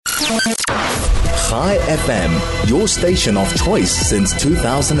Chai FM, your station of choice since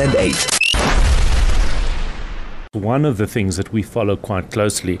 2008. One of the things that we follow quite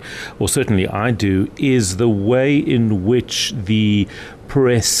closely, or certainly I do, is the way in which the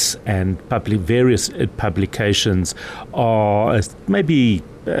press and various publications are maybe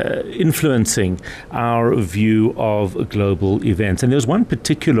influencing our view of global events. And there was one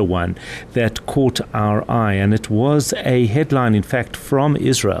particular one that caught our eye, and it was a headline, in fact, from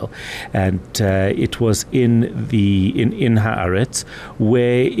Israel, and it was in Haaretz,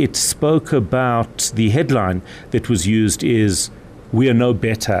 where it spoke about the headline that was used is "We are no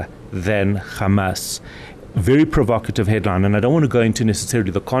better than Hamas." Very provocative headline, and I don't want to go into necessarily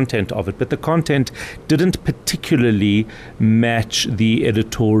the content of it, but the content didn't particularly match the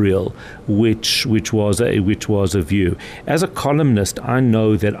editorial, which was a view. As a columnist, I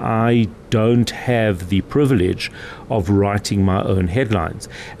know that I don't have the privilege of writing my own headlines,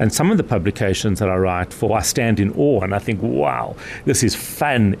 and some of the publications that I write for, I stand in awe and I think, wow, this is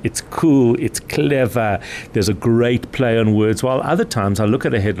fun, it's cool, it's clever, there's a great play on words, while other times I look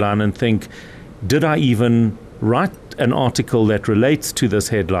at a headline and think, did I even write an article that relates to this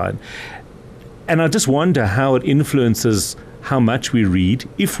headline? And I just wonder how it influences how much we read,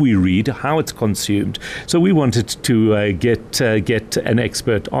 if we read, how it's consumed. So we wanted to get an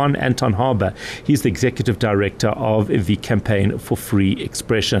expert on, Anton Harber. He's the Executive Director of the Campaign for Free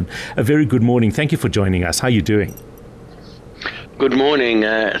Expression. A very good morning. Thank you for joining us. How are you doing? Good morning.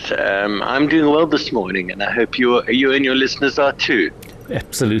 I'm doing well this morning, and I hope you and your listeners are too.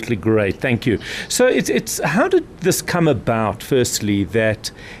 Absolutely great, thank you. So it's how did this come about? Firstly,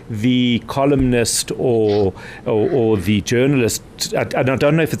 that the columnist or the journalist, I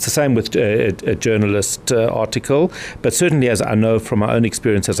don't know if it's the same with a journalist article, but certainly, as I know from my own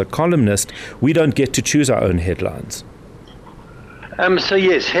experience as a columnist, we don't get to choose our own headlines. So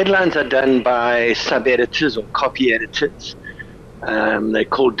yes, headlines are done by sub-editors or copy editors. They're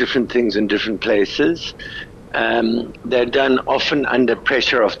called different things in different places. They're done often under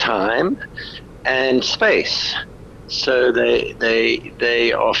pressure of time and space. So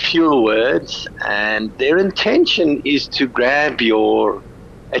they are fewer words, and their intention is to grab your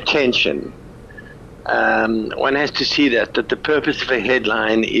attention. One has to see that the purpose of a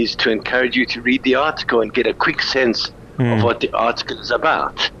headline is to encourage you to read the article and get a quick sense of what the article is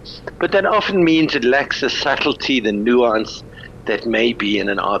about. But that often means it lacks the subtlety, the nuance that may be in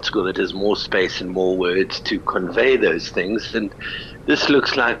an article that has more space and more words to convey those things. And this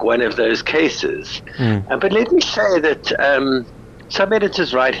looks like one of those cases. But let me say that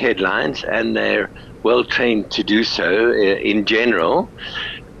sub-editors write headlines, and they're well trained to do so in general.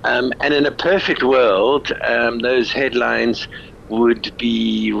 And in a perfect world, those headlines would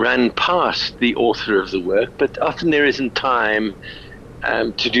be run past the author of the work, but often there isn't time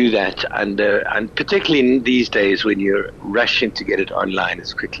to do that, and particularly in these days when you're rushing to get it online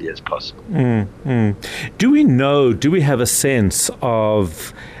as quickly as possible. Do we have a sense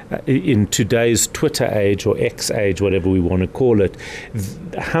of, in today's Twitter age or X age, whatever we want to call it,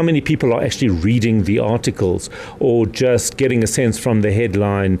 how many people are actually reading the articles, or just getting a sense from the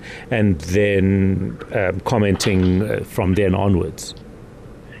headline and then commenting from then onwards?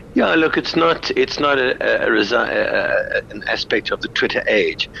 Yeah, look, it's not an aspect of the Twitter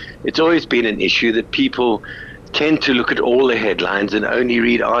age. It's always been an issue that people tend to look at all the headlines and only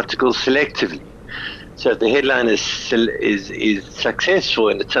read articles selectively. So if the headline is successful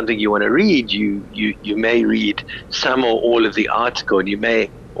and it's something you want to read, you may read some or all of the article, and you may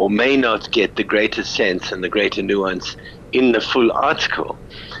or may not get the greater sense and the greater nuance in the full article.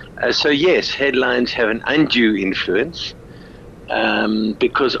 So yes, headlines have an undue influence.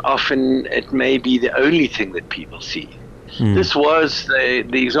 Because often it may be the only thing that people see. This was,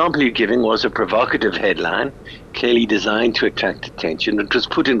 the example you're giving was a provocative headline, clearly designed to attract attention. It was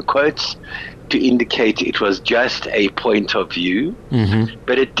put in quotes to indicate it was just a point of view,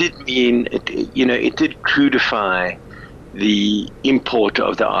 but it did mean, it did crudify the import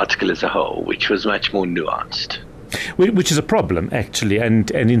of the article as a whole, which was much more nuanced. Which is a problem, actually,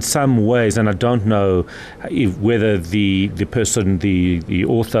 and in some ways, and I don't know whether the person, the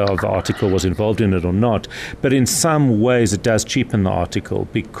author of the article was involved in it or not, but in some ways it does cheapen the article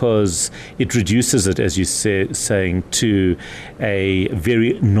because it reduces it, as you saying, to a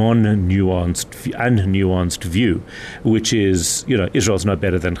very unnuanced view, which is, Israel's no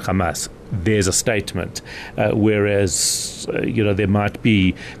better than Hamas. there's a statement, whereas there might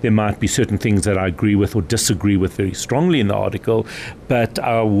be certain things that I agree with or disagree with very strongly in the article, but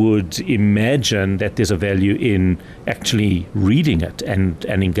I would imagine that there's a value in actually reading it and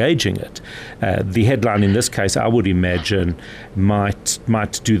engaging it. The headline in this case, I would imagine, might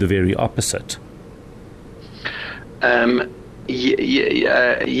do the very opposite.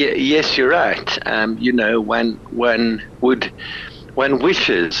 Yes, you're right. One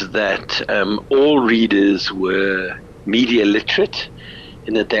wishes that all readers were media literate,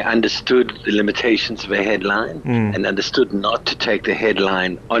 in that they understood the limitations of a headline and understood not to take the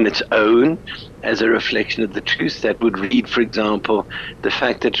headline on its own as a reflection of the truth. That would read, for example, the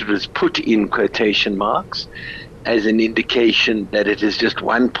fact that it was put in quotation marks as an indication that it is just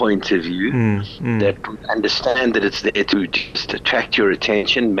one point of view, that understand that it's there to just attract your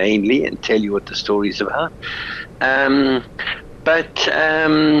attention mainly and tell you what the story is about. But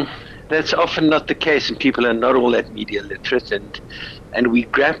that's often not the case, and people are not all that media literate, and we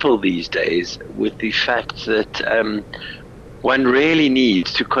grapple these days with the fact that one really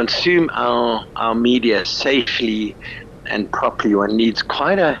needs to consume our media safely and properly. One needs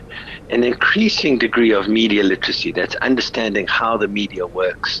quite an increasing degree of media literacy. That's understanding how the media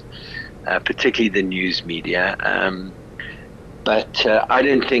works, particularly the news media. But I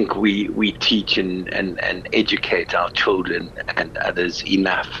don't think we teach and educate our children and others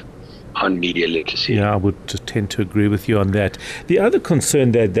enough on media literacy. Yeah, I would tend to agree with you on that. The other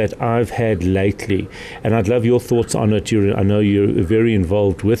concern that I've had lately, and I'd love your thoughts on it, I know you're very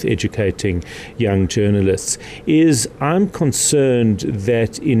involved with educating young journalists, is I'm concerned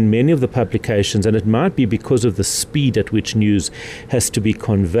that in many of the publications, and it might be because of the speed at which news has to be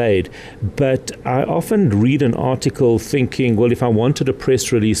conveyed, but I often read an article thinking, well, if I wanted a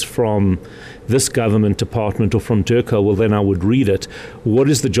press release from this government department or from Durko, well, then I would read it. What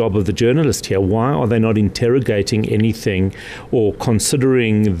is the job of the journalist here? Why are they not interrogating anything or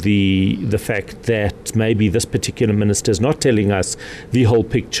considering the fact that maybe this particular minister is not telling us the whole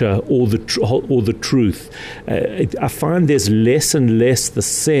picture or the truth? I find there's less and less the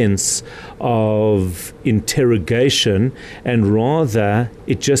sense of interrogation, and rather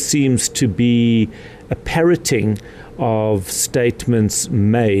it just seems to be a parroting of statements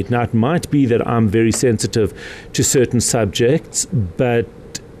made. Now, it might be that I'm very sensitive to certain subjects,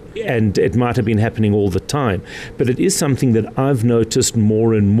 and it might have been happening all the time, but it is something that I've noticed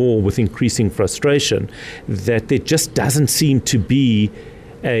more and more with increasing frustration, that there just doesn't seem to be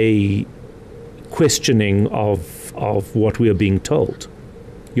a questioning of what we are being told.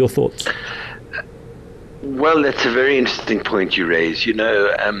 Your thoughts? Well, that's a very interesting point you raise.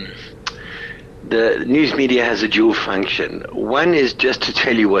 The news media has a dual function. One is just to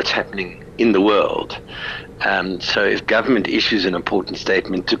tell you what's happening in the world. So if government issues an important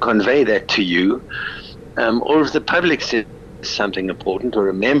statement, to convey that to you, or if the public says something important, or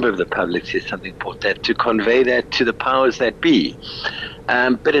a member of the public says something important, to convey that to the powers that be.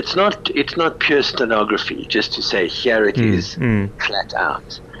 But it's not pure stenography, just to say, here it is, flat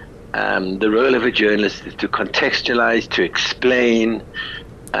out. The role of a journalist is to contextualize, to explain,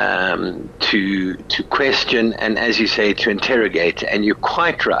 to question, and as you say, to interrogate. And you're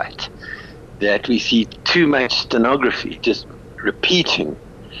quite right that we see too much stenography, just repeating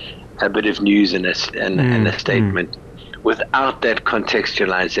a bit of news and a statement without that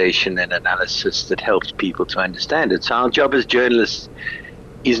contextualization and analysis that helps people to understand it. So our job as journalists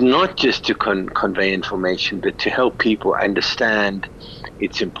is not just to convey information, but to help people understand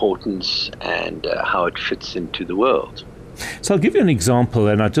its importance and how it fits into the world. So I'll give you an example,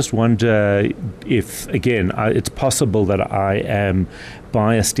 and I just wonder if, again, it's possible that I am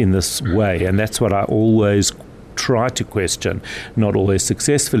biased in this way, and that's what I always try to question, not always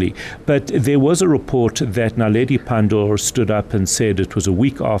successfully. But there was a report that Naledi Pandor stood up and said it was a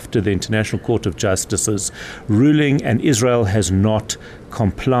week after the International Court of Justice's ruling, and Israel has not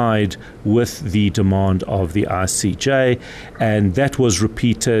complied with the demand of the ICJ, and that was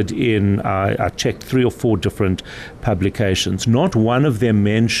repeated in, I checked 3 or 4 different publications. Not one of them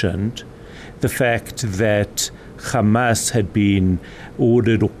mentioned the fact that Hamas had been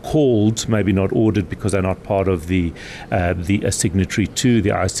ordered or called, maybe not ordered because they're not part of the signatory to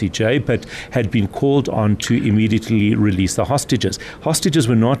the ICJ, but had been called on to immediately release the hostages. Hostages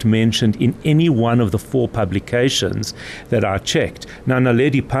were not mentioned in any one of the 4 publications that I checked. Now,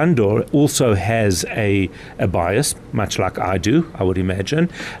 Naledi Pandor also has a bias, much like I do, I would imagine,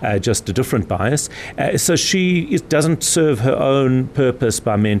 just a different bias. So it doesn't serve her own purpose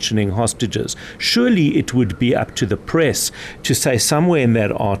by mentioning hostages. Surely it would be up up to the press to say somewhere in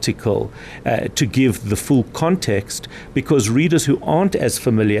that article to give the full context, because readers who aren't as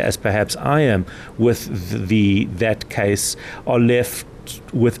familiar as perhaps I am with that case are left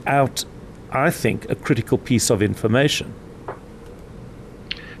without, I think, a critical piece of information.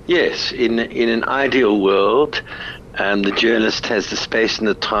 Yes, in an ideal world, the journalist has the space and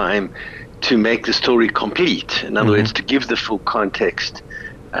the time to make the story complete. In other words, to give the full context,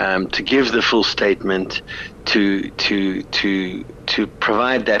 to give the full statement, to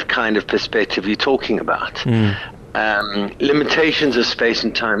provide that kind of perspective you're talking about. Limitations of space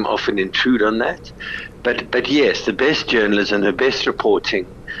and time often intrude on that, but yes, the best journalism, the best reporting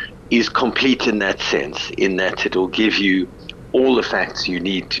is complete in that sense, in that it will give you all the facts you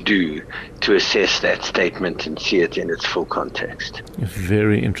need to do to assess that statement and see it in its full context. A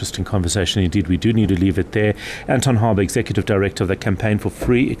very interesting conversation indeed. We do need to leave it there. Anton Harber, Executive Director of the Campaign for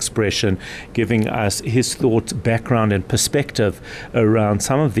Free Expression, giving us his thoughts, background and perspective around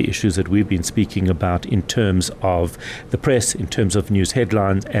some of the issues that we've been speaking about in terms of the press, in terms of news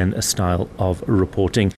headlines and a style of reporting.